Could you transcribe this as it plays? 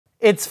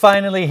It's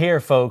finally here,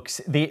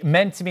 folks, the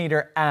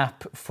Mentimeter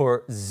app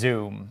for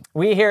Zoom.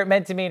 We here at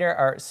Mentimeter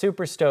are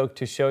super stoked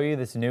to show you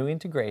this new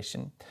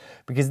integration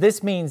because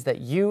this means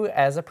that you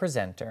as a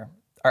presenter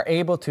are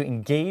able to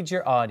engage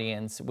your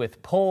audience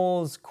with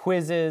polls,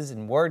 quizzes,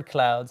 and word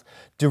clouds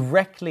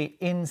directly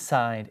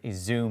inside a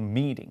Zoom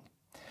meeting.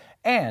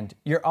 And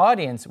your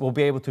audience will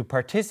be able to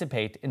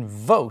participate and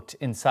vote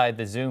inside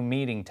the Zoom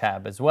meeting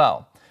tab as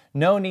well.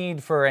 No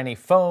need for any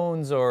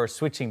phones or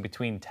switching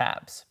between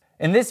tabs.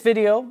 In this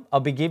video, I'll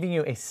be giving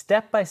you a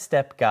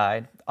step-by-step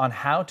guide on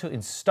how to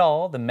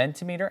install the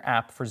Mentimeter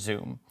app for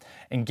Zoom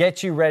and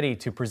get you ready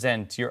to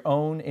present your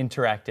own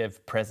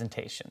interactive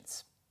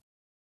presentations.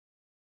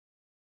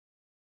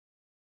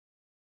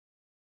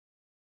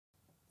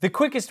 The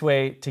quickest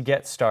way to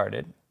get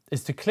started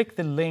is to click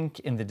the link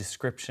in the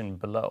description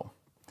below.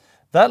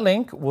 That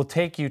link will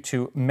take you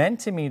to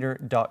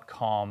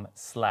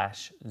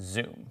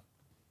mentimeter.com/Zoom.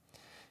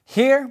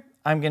 Here,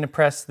 I'm going to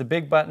press the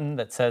big button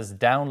that says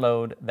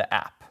download the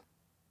app.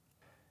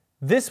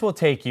 This will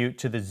take you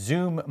to the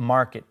Zoom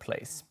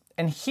Marketplace,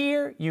 and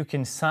here you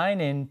can sign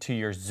in to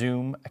your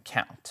Zoom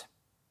account.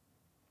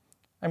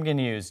 I'm going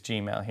to use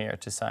Gmail here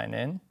to sign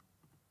in.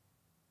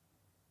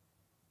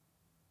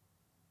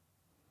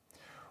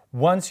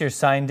 Once you're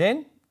signed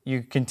in,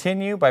 you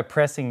continue by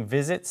pressing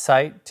Visit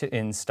Site to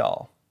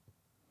install.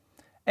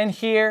 And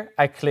here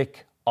I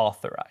click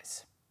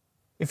Authorize.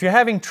 If you're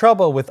having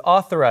trouble with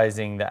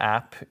authorizing the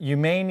app, you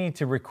may need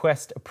to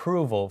request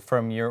approval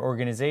from your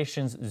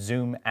organization's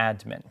Zoom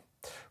admin.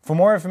 For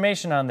more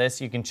information on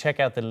this, you can check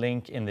out the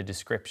link in the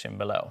description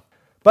below.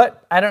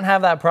 But I don't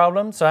have that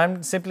problem, so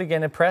I'm simply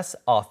going to press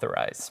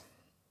Authorize.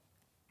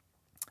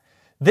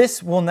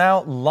 This will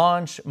now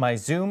launch my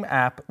Zoom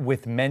app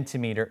with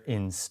Mentimeter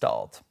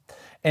installed.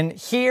 And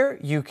here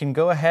you can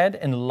go ahead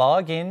and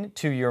log in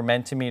to your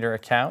Mentimeter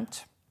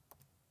account.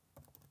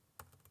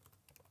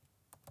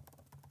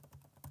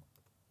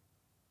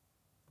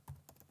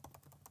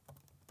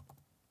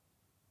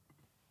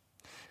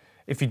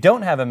 If you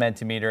don't have a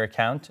Mentimeter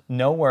account,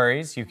 no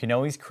worries, you can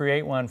always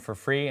create one for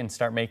free and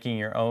start making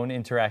your own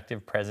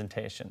interactive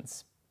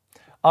presentations.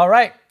 All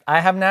right, I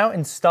have now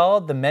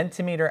installed the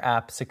Mentimeter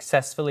app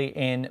successfully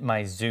in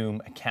my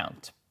Zoom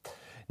account.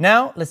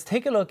 Now, let's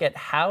take a look at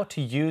how to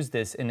use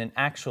this in an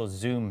actual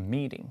Zoom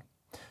meeting.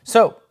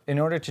 So, in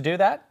order to do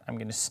that, I'm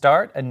going to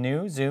start a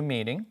new Zoom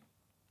meeting.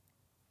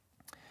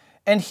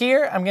 And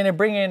here I'm going to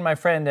bring in my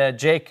friend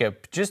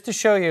Jacob just to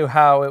show you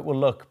how it will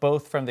look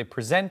both from the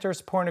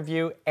presenter's point of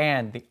view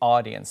and the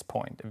audience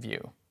point of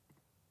view.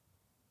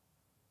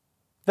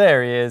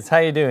 There he is. How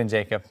you doing,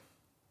 Jacob?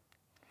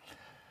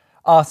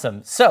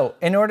 Awesome. So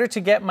in order to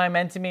get my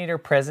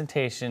Mentimeter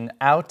presentation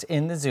out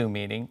in the Zoom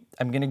meeting,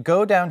 I'm going to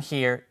go down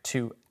here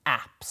to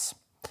Apps.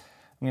 I'm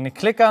going to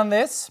click on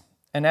this,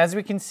 and as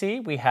we can see,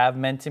 we have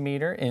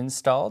Mentimeter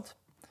installed.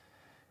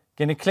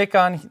 Going to click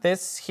on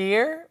this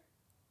here,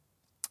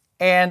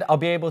 and I'll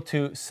be able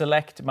to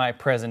select my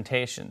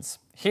presentations.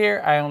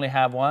 Here I only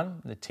have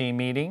one, the team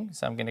meeting,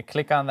 so I'm going to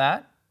click on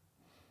that.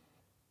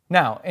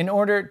 Now, in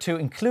order to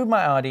include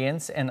my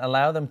audience and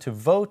allow them to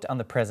vote on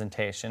the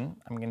presentation,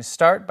 I'm going to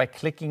start by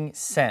clicking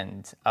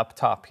Send up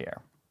top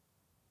here.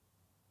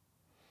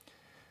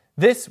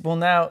 This will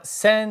now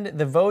send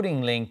the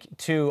voting link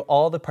to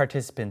all the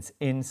participants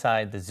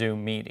inside the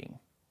Zoom meeting.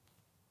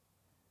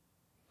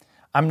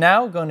 I'm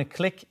now going to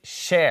click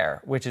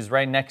Share, which is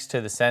right next to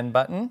the Send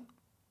button.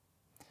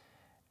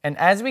 And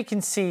as we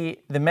can see,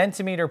 the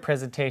Mentimeter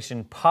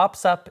presentation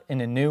pops up in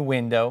a new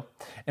window,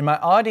 and my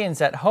audience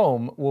at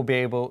home will be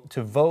able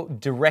to vote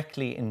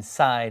directly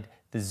inside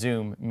the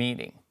Zoom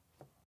meeting.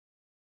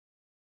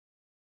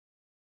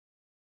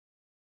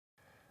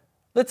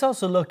 Let's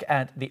also look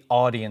at the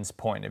audience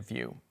point of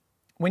view.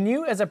 When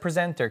you as a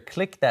presenter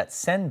click that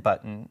Send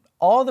button,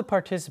 all the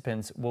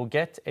participants will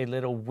get a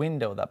little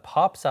window that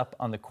pops up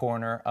on the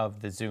corner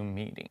of the Zoom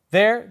meeting.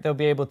 There, they'll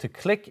be able to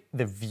click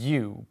the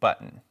View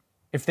button.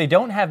 If they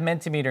don't have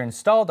Mentimeter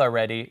installed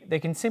already, they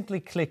can simply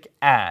click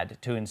Add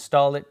to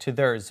install it to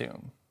their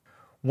Zoom.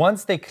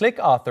 Once they click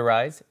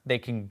Authorize, they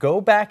can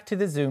go back to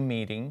the Zoom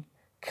meeting,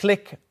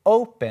 click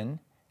Open,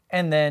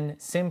 and then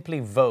simply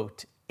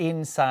vote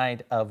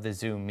inside of the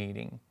Zoom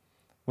meeting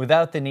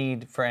without the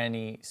need for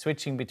any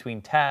switching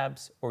between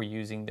tabs or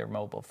using their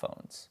mobile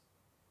phones.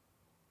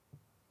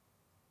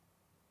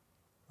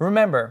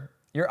 Remember,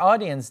 your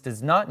audience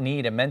does not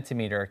need a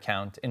Mentimeter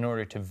account in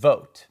order to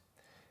vote.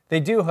 They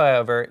do,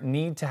 however,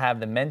 need to have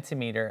the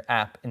Mentimeter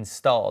app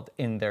installed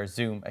in their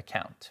Zoom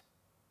account.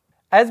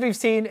 As we've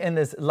seen in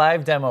this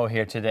live demo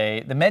here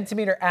today, the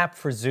Mentimeter app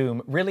for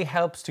Zoom really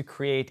helps to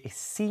create a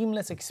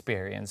seamless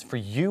experience for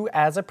you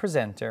as a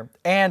presenter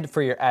and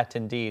for your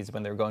attendees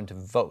when they're going to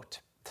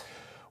vote.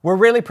 We're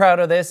really proud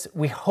of this.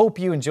 We hope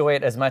you enjoy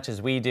it as much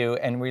as we do,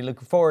 and we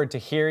look forward to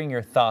hearing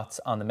your thoughts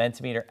on the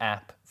Mentimeter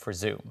app for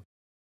Zoom.